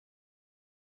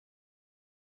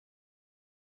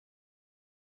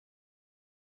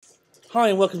Hi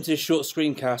and welcome to this short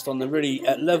screencast on the really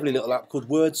lovely little app called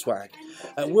WordSwag.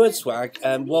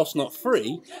 WordSwag, whilst not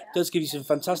free, does give you some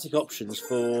fantastic options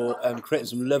for creating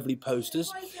some lovely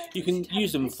posters. You can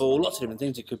use them for lots of different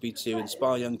things. It could be to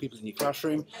inspire young people in your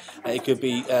classroom. It could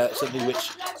be something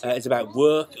which is about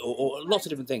work or lots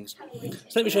of different things.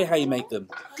 So let me show you how you make them.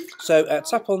 So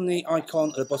tap on the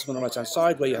icon at the bottom on the right hand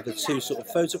side where you have the two sort of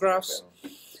photographs.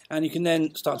 And you can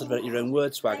then start to develop your own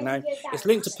WordSwag. Now, it's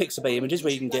linked to Pixabay Images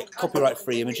where you can get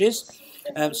copyright-free images.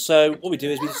 So what we do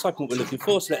is we just type in what we're looking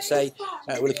for. So let's say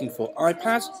we're looking for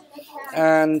iPad,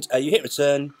 and you hit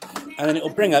return, and then it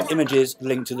will bring up images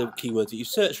linked to the keywords that you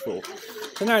search for.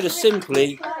 So now just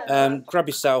simply grab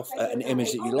yourself an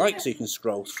image that you like, so you can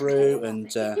scroll through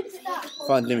and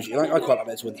find an image that you like. I quite like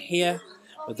this one here,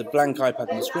 with the blank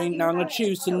iPad on the screen. Now I'm going to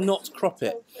choose to not crop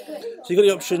it. So you've got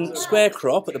the option square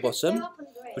crop at the bottom,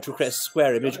 which will create a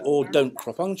square image, or don't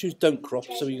crop. I'm going to choose don't crop,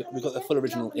 so we've got the full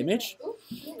original image.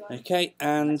 Okay,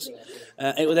 and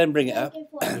it will then bring it up.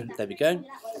 There we go. And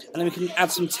then we can add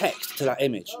some text to that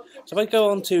image. So if I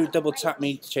go on to double tap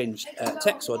me to change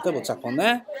text, so I double tap on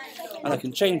there, and I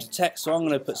can change the text. So I'm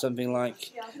going to put something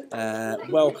like,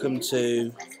 welcome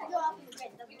to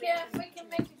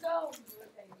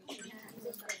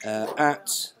at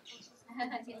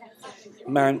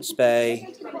Mounts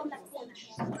Bay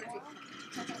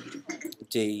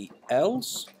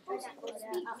DLs,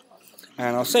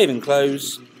 and I'll save and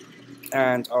close,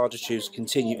 and I'll just choose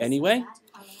continue anyway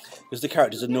because the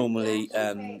characters are normally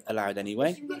allowed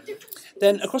anyway.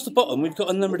 Then across the bottom we've got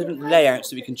a number of different layouts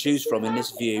that we can choose from in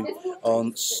this view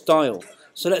on style.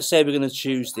 So let's say we're going to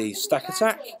choose the stack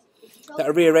attack.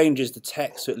 That rearranges the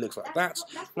text so it looks like that.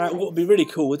 Now what would be really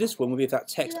cool with this one would be if that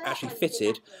text actually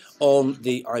fitted on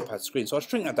the iPad screen. So I'll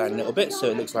shrink that down a little bit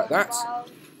so it looks like that.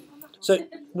 So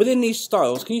within these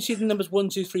styles, can you see the numbers 1,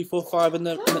 2, 3, 4, 5 and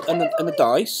the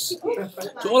dice?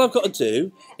 So all I've got to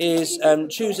do is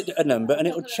choose a number and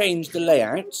it will change the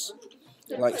layout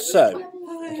like so.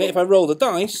 Okay, if I roll the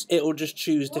dice, it will just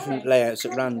choose different layouts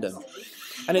at random.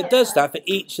 And it does that for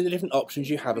each of the different options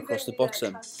you have across the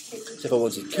bottom. So if I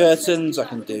wanted curtains, I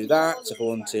can do that. If I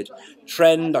wanted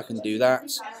trend, I can do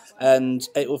that. And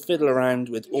it will fiddle around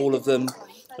with all of them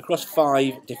across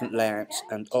 5 different layouts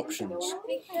and options.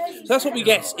 So that's what we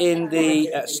get in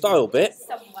the style bit.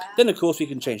 Then of course we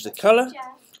can change the colour.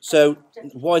 So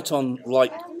white on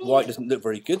light white doesn't look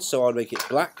very good, so I'll make it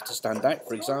black to stand out,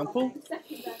 for example.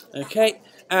 Okay,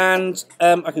 and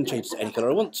I can change it to any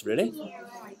colour I want, really.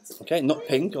 Okay, not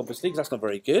pink, obviously, because that's not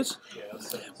very good.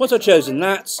 Once I've chosen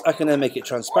that, I can then make it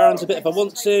transparent a bit if I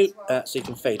want to, so you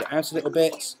can fade it out a little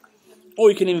bit,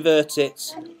 or you can invert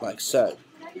it like so.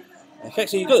 Okay,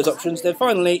 so you've got those options. Then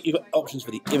finally, you've got options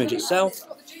for the image itself.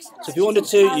 So if you wanted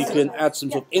to, you can add some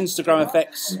sort of Instagram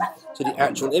effects to the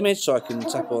actual image. So I can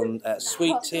tap on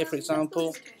Sweet here, for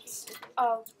example.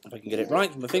 If I can get it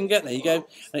right with my finger, there you go.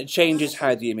 And it changes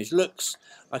how the image looks.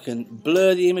 I can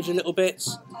blur the image a little bit,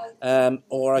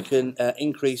 or I can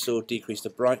increase or decrease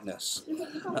the brightness.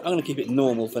 I'm going to keep it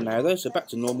normal for now, though, so back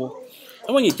to normal.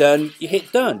 And when you're done, you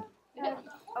hit done.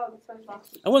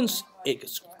 And once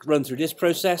it's run through this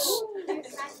process,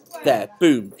 there,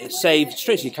 boom, it's saved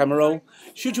straight to your camera roll.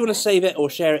 Should you want to save it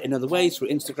or share it in other ways through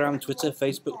Instagram, Twitter,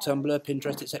 Facebook, Tumblr,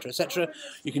 Pinterest, etc., etc.,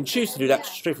 you can choose to do that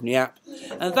straight from the app.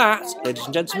 And that, ladies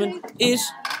and gentlemen, is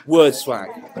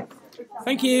WordSwag.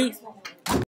 Thank you.